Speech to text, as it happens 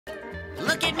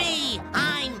Look at me!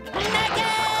 I'm naked!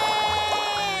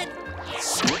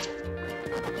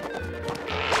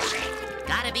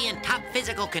 Gotta be in top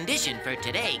physical condition for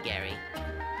today, Gary.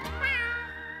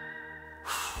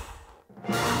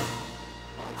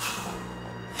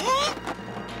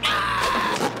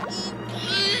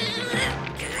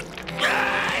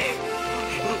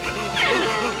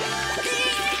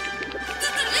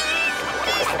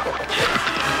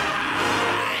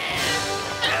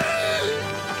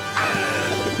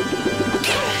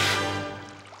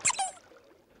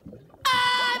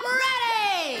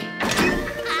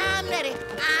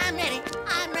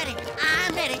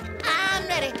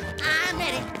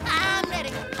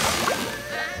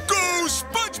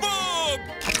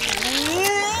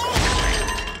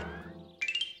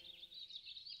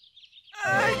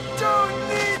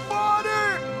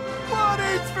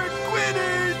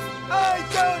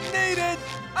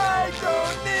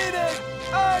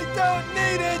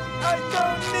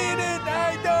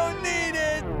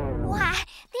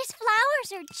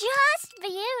 Just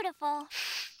beautiful.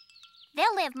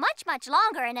 They'll live much, much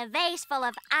longer in a vase full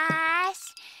of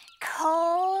ice,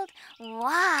 cold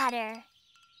water.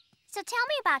 So tell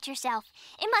me about yourself.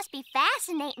 It must be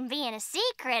fascinating being a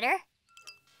sea critter.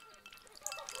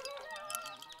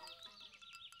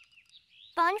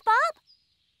 SpongeBob?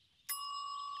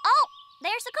 Oh,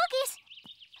 there's the cookies.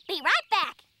 Be right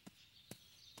back.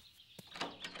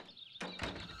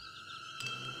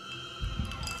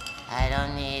 I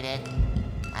don't need it.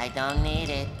 I don't need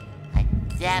it. I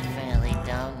definitely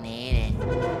don't need it.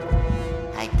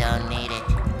 I don't need it.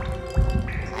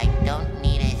 I don't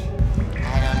need it.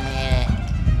 I don't need it.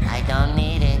 I don't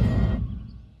need it.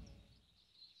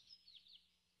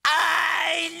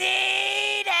 I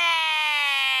need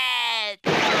it!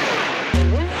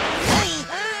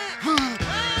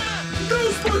 No,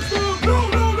 SpongeBob! No,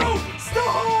 no, no!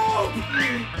 Stop!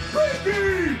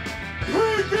 Piggy!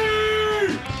 Piggy!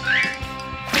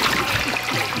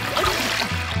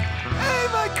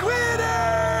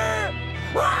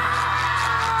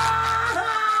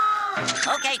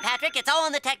 Okay, Patrick, it's all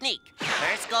in the technique.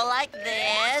 First go like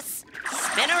this.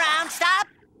 Spin around, stop.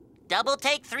 Double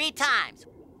take 3 times.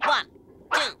 1,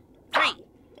 2, 3.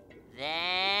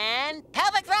 Then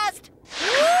pelvic thrust.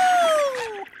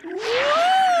 Woo! Woo!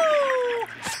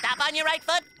 Stop on your right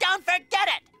foot, don't forget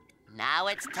it. Now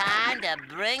it's time to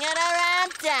bring it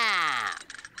around town.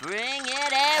 Bring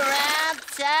it around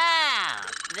town.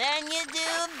 Then you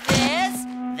do this,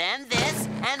 then this,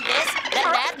 and this,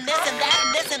 then that, and this, and that,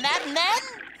 and this, and that, and then...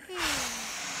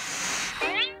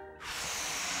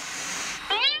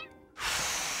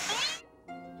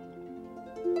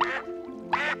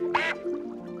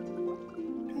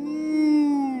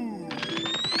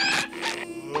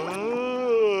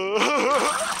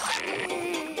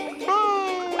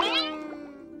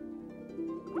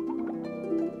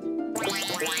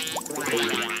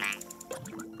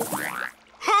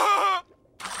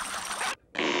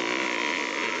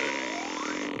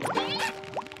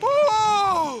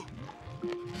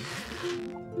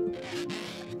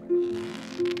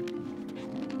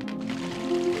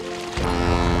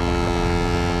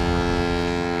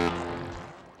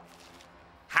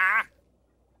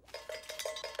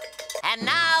 And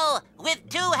now, with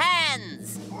 2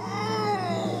 hands.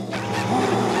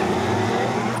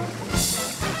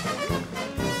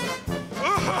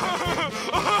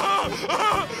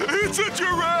 It's a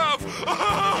giraffe!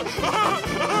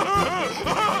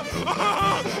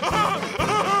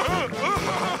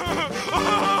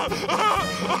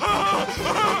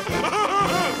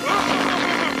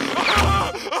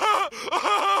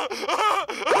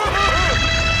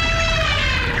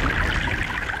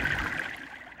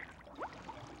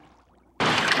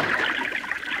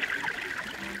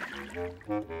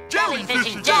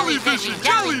 Jellyfishing, jellyfishing,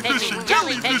 jellyfishing,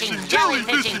 jellyfishing,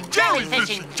 jellyfishing,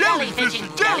 jellyfishing, jellyfishing,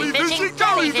 jellyfishing,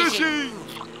 jellyfishing.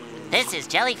 This is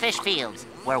Jellyfish Fields,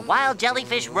 where wild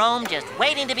jellyfish roam just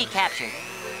waiting to be captured.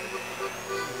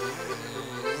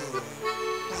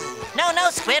 No, no,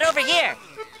 squid, over here.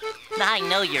 I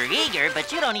know you're eager,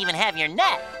 but you don't even have your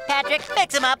net. Patrick,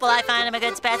 fix him up while I find him a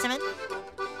good specimen.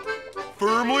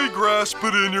 Firmly grasp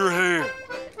it in your hand.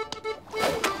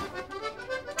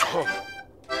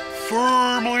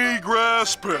 Firmly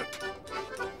grasp it.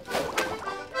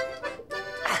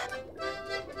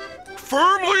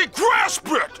 Firmly grasp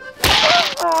it!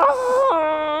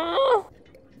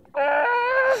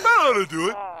 That ought to do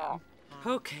it.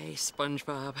 Okay,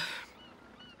 SpongeBob.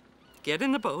 Get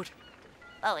in the boat.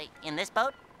 Oh, wait, in this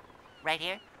boat? Right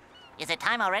here? Is it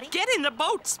time already? Get in the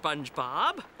boat,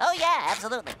 SpongeBob. Oh, yeah,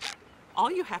 absolutely.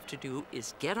 All you have to do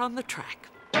is get on the track.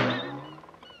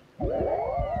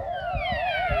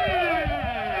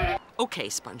 Okay,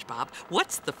 SpongeBob,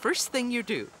 what's the first thing you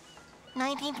do?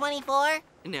 1924?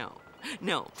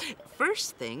 No.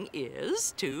 First thing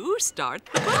is to start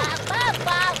the boat.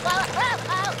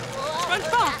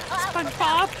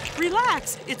 SpongeBob,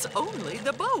 relax. It's only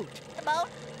the boat. The boat?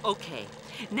 Okay,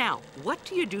 now, what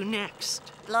do you do next?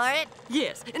 Floor it?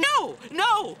 Yes. No,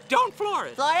 don't floor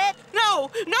it. Floor it?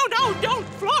 No, don't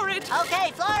floor it.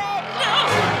 Okay, floor it!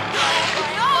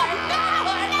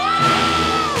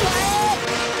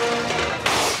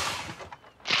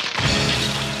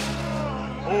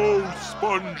 Oh,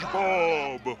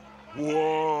 SpongeBob!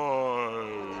 Why?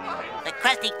 The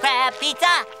Krusty Krab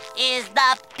pizza is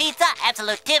the pizza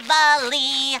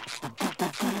absolutively.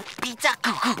 Pizza,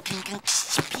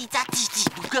 pizza,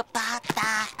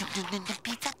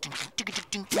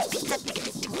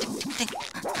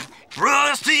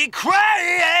 Krusty Krab,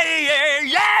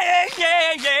 yeah.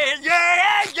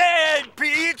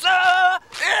 Pizza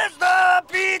is the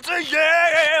pizza,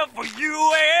 yeah, for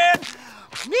you and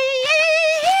me.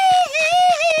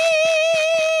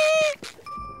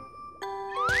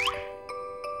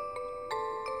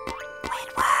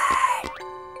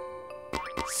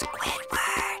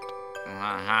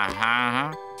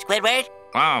 Squidward?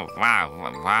 Oh,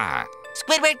 wow.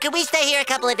 Squidward, could we stay here a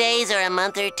couple of days or a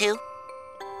month or two?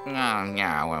 Oh,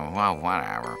 yeah, well,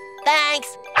 whatever.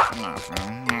 Thanks!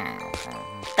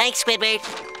 Thanks, Squidward.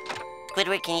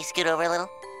 Squidward, can you scoot over a little?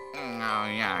 Oh,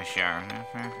 yeah, sure.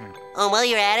 Oh, and while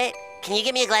you're at it, can you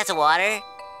get me a glass of water?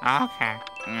 Okay.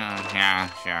 Yeah,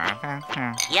 sure.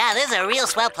 Yeah, this is a real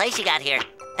swell place you got here.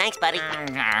 Thanks, buddy.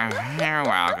 You're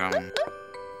welcome.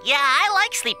 Yeah, I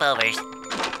like sleepovers.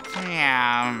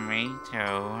 Yeah, me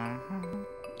too.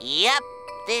 Yep,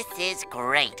 this is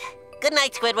great. Good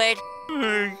night, Squidward.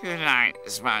 Good night,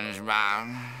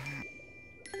 SpongeBob.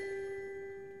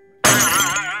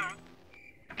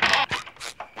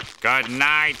 Good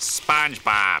night,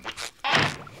 SpongeBob.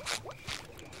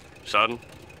 Son,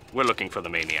 we're looking for the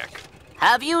maniac.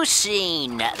 Have you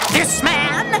seen this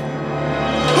man?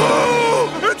 Oh,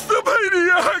 it's the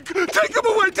maniac! Take him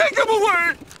away! Take him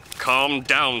away! Calm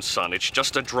down, son. It's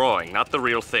just a drawing, not the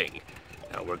real thing.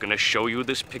 Now we're gonna show you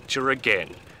this picture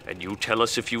again, and you tell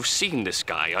us if you've seen this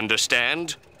guy,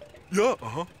 understand? Yeah,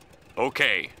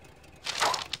 Okay.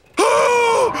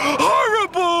 Oh,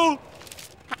 horrible!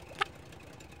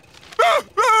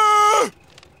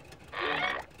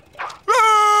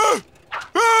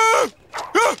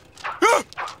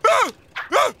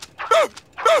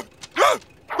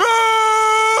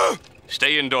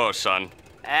 Stay indoors, son.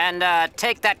 And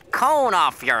take that cone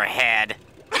off your head.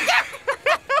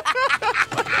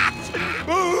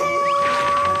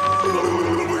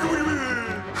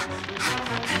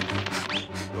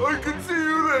 I can see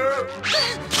you there.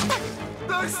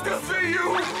 Nice to see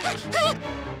you.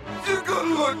 You're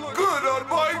gonna look good on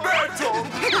my mantle.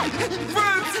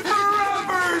 Friends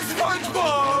forever,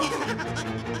 SpongeBob.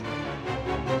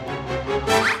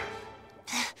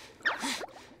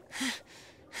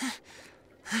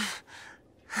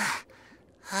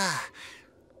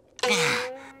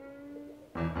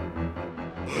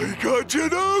 I got you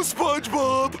now,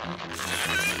 SpongeBob.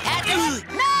 Patrick,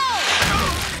 no!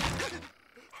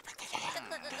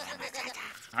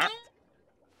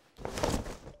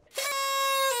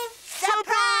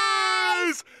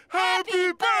 Surprise!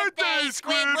 Happy birthday,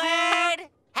 Squidward!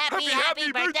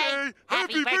 Happy birthday!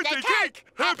 Happy birthday cake!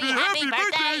 Happy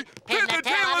birthday! Pin the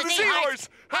tail of the seahorse!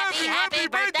 Happy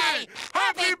birthday!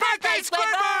 Happy birthday,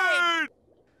 Squidward!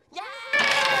 Yeah!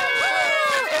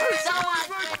 So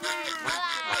awesome!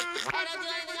 I don't do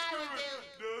anything I would do.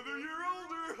 Now that you're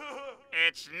older.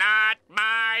 It's not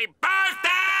my birthday!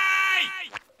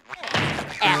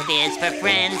 F is for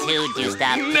friends who do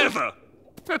stuff. Never!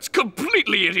 That's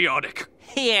completely idiotic.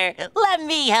 Here, let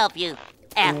me help you.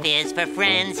 F is for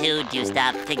friends who do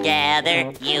stuff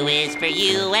together. U is for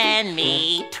you and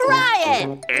me. Try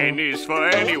it! N is for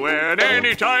anywhere and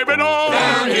anytime at all.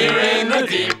 Down here in the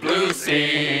deep blue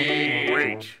sea.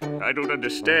 Wait, I don't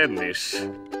understand this.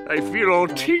 I feel all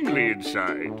tingly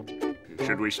inside.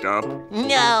 Should we stop?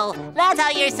 No, that's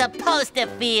how you're supposed to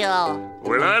feel.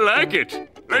 Well, I like it.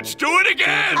 Let's do it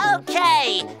again!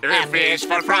 Okay. F is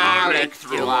for frolic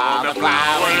through all the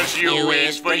flowers. U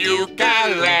is for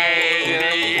ukulele.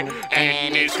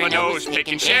 N is for nose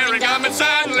picking, sharing gum and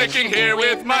sun licking here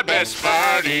with my best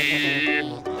buddy.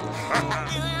 Come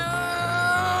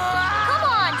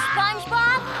on,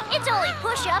 SpongeBob. It's only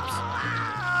push-ups.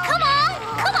 Come on.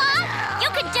 You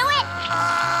can do it.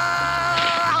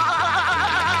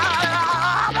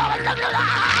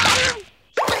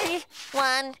 3,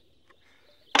 1.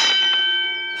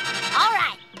 All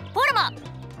right, put 'em up.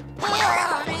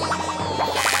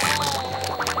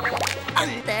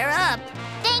 They're up.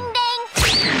 Ding, ding.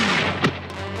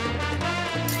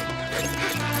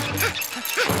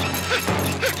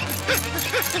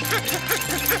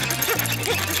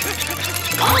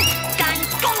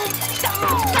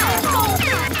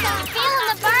 Feeling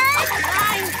the burn?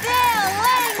 I'm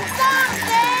feeling something.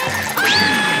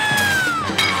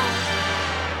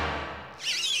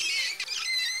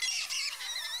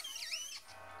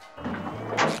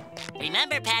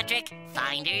 Remember, Patrick,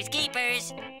 finders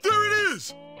keepers. There it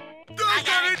is! I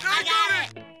got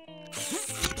it!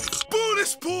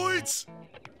 Bonus points!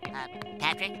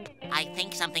 Patrick, I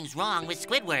think something's wrong with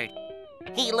Squidward.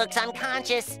 He looks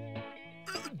unconscious.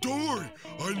 Don't worry,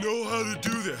 I know how to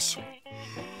do this.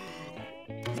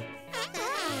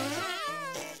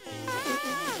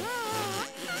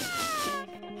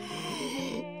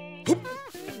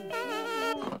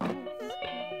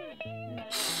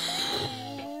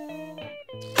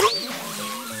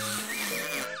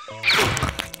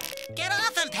 Get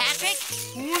off him, Patrick!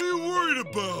 What are you worried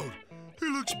about? He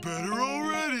looks better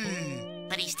already.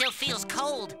 But he still feels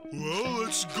cold. Well,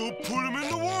 let's go put him in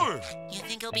the warm. You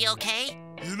think he'll be okay?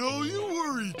 You know, you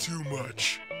worry too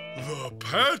much. The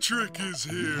Patrick is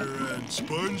here, and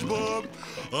SpongeBob,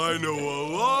 I know a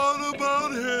lot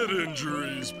about head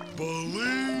injuries,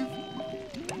 believe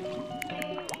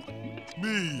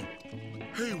me.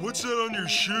 Hey, what's that on your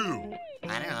shoe?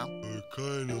 I don't know. It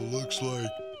kinda looks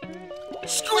like...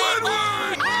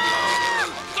 Squidward!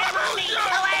 Get off me!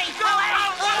 Away!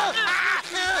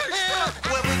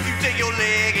 Well, when you take your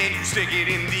leg and you stick it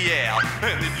in the air,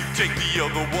 and then you take the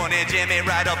other one and jam it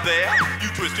right up there, you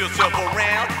twist yourself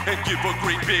around and give a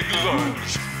great big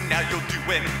lunge. Now you're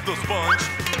doing the sponge.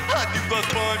 I do the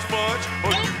sponge,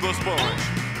 or do the sponge.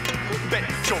 Bet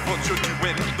your bunch you're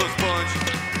doing the sponge.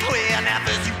 Well, now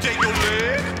first you take your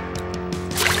leg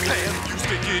and you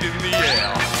stick it in the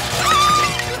air.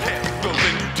 And well,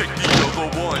 then you take the other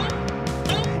one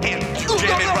and you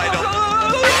jam it right up.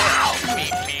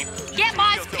 Get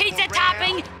Ma's pizza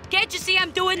topping! Can't you see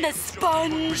I'm doing the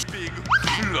sponge? Big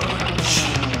lunch.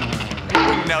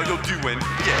 Now you're doing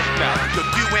the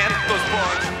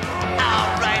sponge.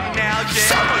 All right, now,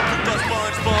 yeah. Do the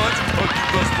sponge, or do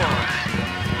the sponge.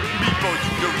 Before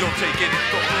you know you're taking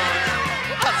the plunge.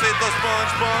 I say the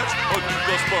sponge, or do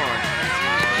the sponge.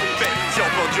 Bet your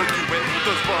bunch you're doing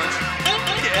the sponge.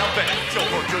 Yeah, bet your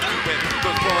bunch you're doing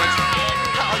the sponge.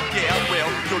 Oh yeah, well,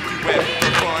 you're doing the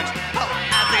sponge. Oh,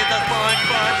 I say the sponge,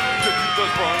 you do the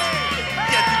sponge.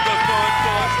 Yeah, do the sponge,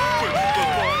 we'll do the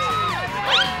sponge.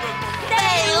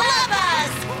 They love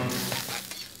us!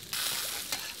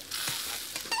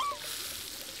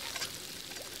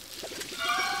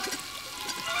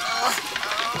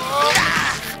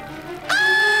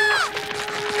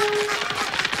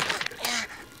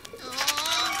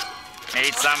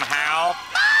 Need some help?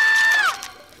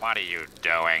 What are you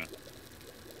doing?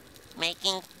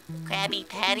 Making Krabby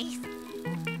Patties?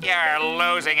 You're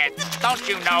losing it. Don't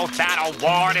you know that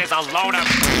award is a load of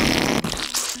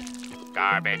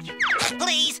garbage?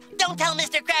 Please, don't tell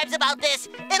Mr. Krabs about this.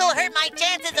 It'll hurt my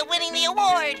chances of winning the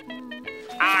award.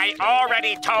 I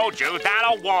already told you that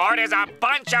award is a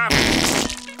bunch of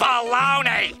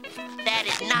baloney. That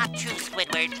is not true,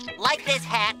 Squidward. Like this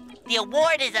hat, the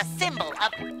award is a symbol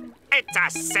of... It's a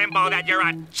symbol that you're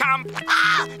a chump.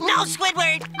 Ah! No,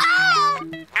 Squidward! Ah!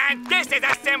 And this is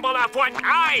a symbol of what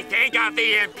I think of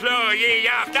the Employee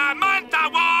of the Month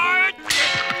award.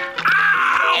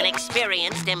 Ow! An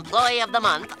experienced Employee of the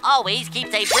Month always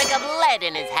keeps a brick of lead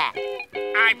in his hat.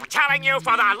 I'm telling you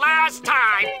for the last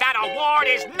time, that award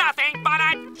is nothing but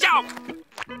a joke.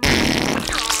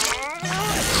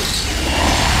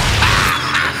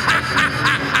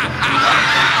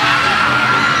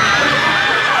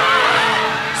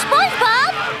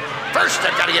 SpongeBob! First,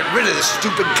 I've got to get rid of this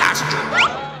stupid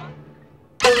costume.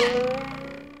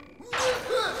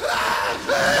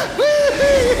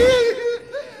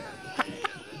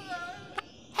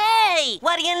 Hey,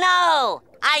 what do you know?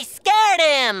 I scared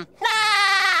him!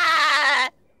 Ah!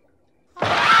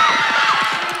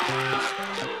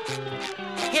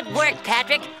 It worked,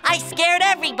 Patrick. I scared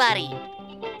everybody.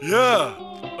 Yeah,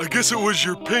 I guess it was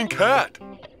your pink hat.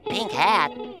 Pink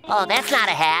hat? Oh, that's not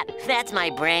a hat. That's my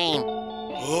brain.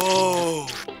 Oh.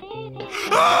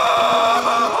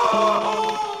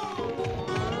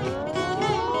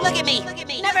 Look at me.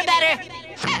 Never better.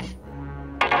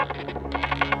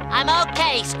 I'm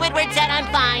okay. Squidward said I'm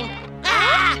fine.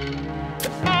 Ah!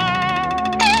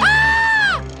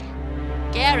 Ah!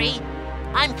 Gary,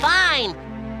 I'm fine.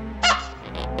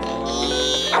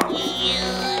 You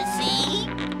see?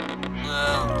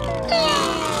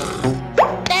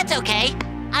 That's okay.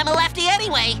 I'm a lefty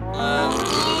anyway. Ah!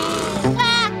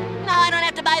 No, I don't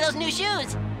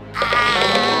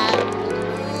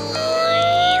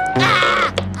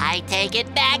I take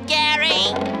it back,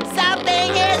 Gary.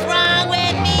 Something is wrong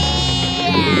with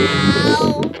me.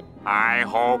 Ow. I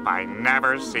hope I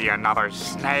never see another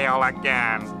snail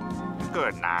again.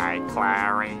 Good night,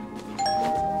 Clary.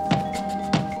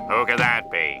 Who could that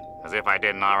be? As if I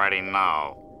didn't already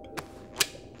know.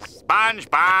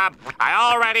 SpongeBob, I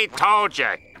already told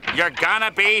you. You're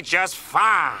gonna be just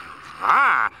fine.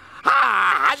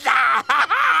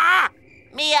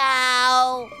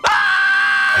 Meow.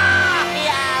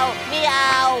 Meow,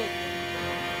 meow.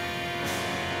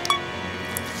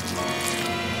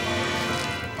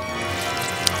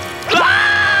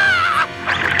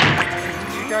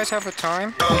 Do you guys have a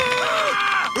time?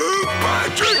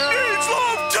 Patrick needs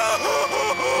love too!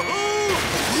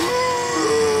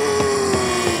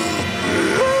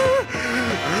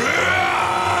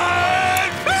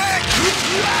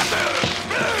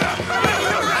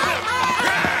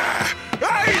 I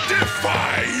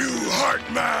defy you,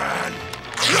 Heartman!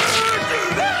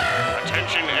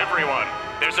 Attention, everyone.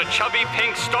 There's a chubby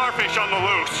pink starfish on the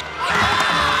loose.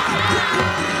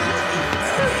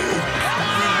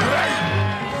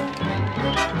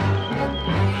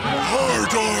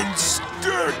 Heart on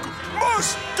stick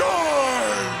must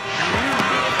die!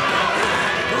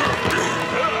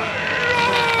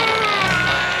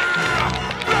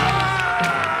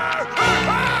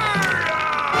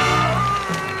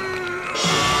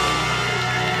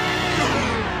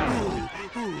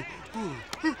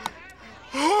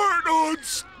 Heart on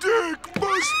stick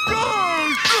must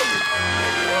die!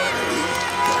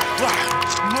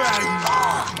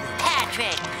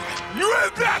 Patrick.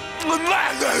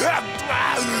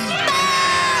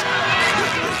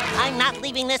 I'm not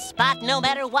leaving this spot no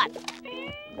matter what.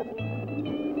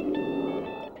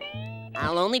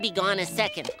 I'll only be gone a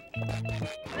second.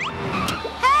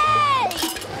 Hey!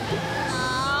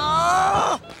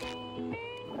 Oh!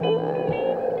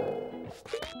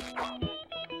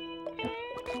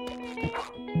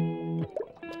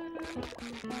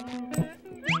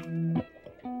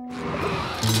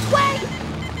 Wait!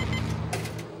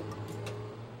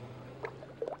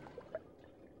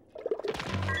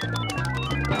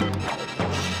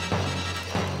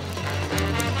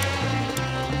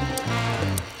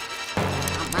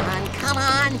 Come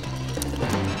on.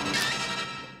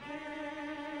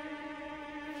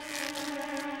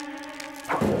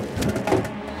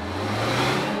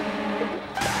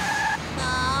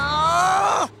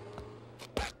 Oh!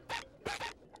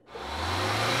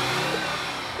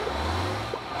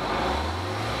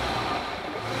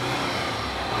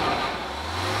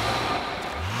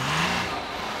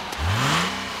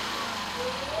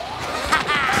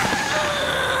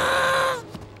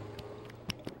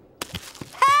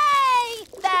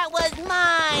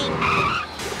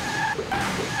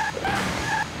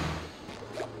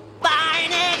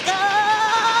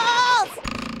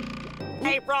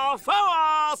 April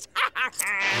Fools!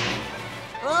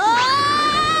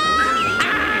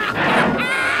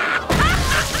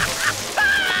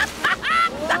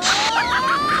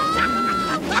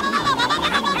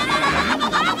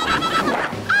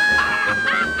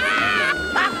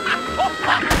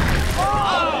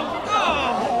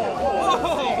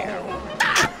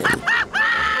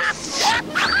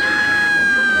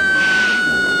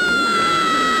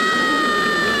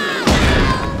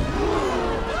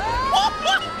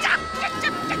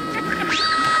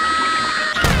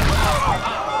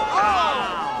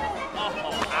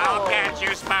 I'll catch you,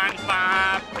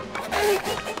 SpongeBob.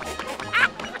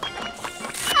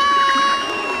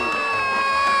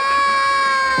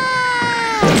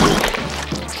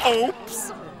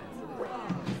 Oops.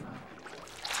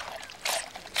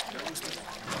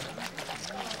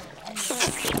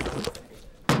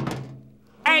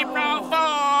 April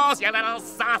Fools, you little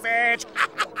sausage!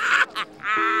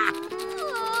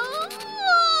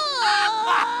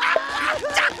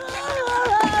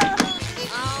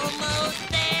 Almost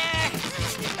there.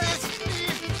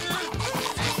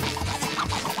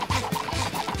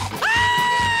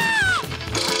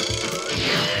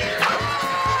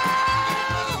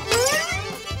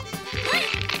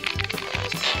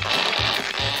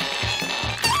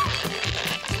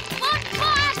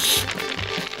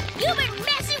 You've been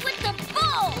messing with the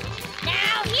bull!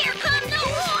 Now here come the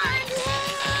horns!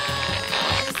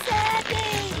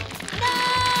 Sandy! No!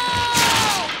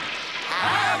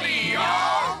 Howdy,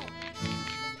 y'all!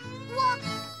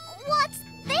 What's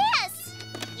this?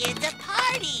 It's a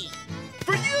party.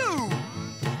 For you!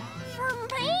 For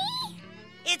me?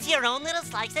 It's your own little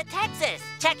slice of Texas.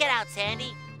 Check it out,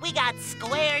 Sandy. We got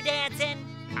square dancing,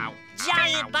 Ow.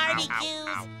 giant Ow, ow, barbecues,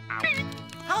 ow, ow, ow.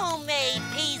 homemade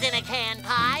peas in a can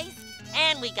pies,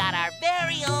 and we got our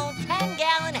very own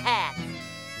 10-gallon hats.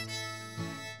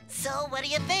 So what do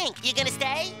you think? You gonna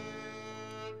stay?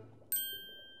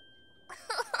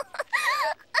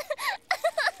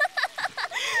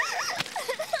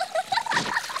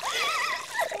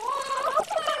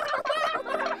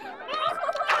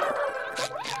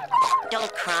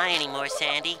 Don't cry anymore,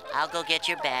 Sandy. I'll go get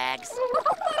your bags.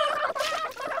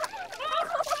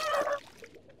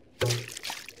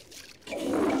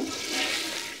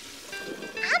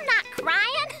 I'm not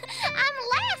crying. I'm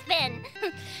laughing.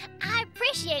 I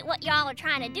appreciate what y'all are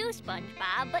trying to do,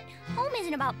 SpongeBob, but home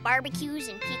isn't about barbecues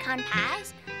and pecan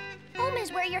pies. Home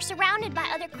is where you're surrounded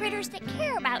by other critters that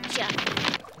care about you.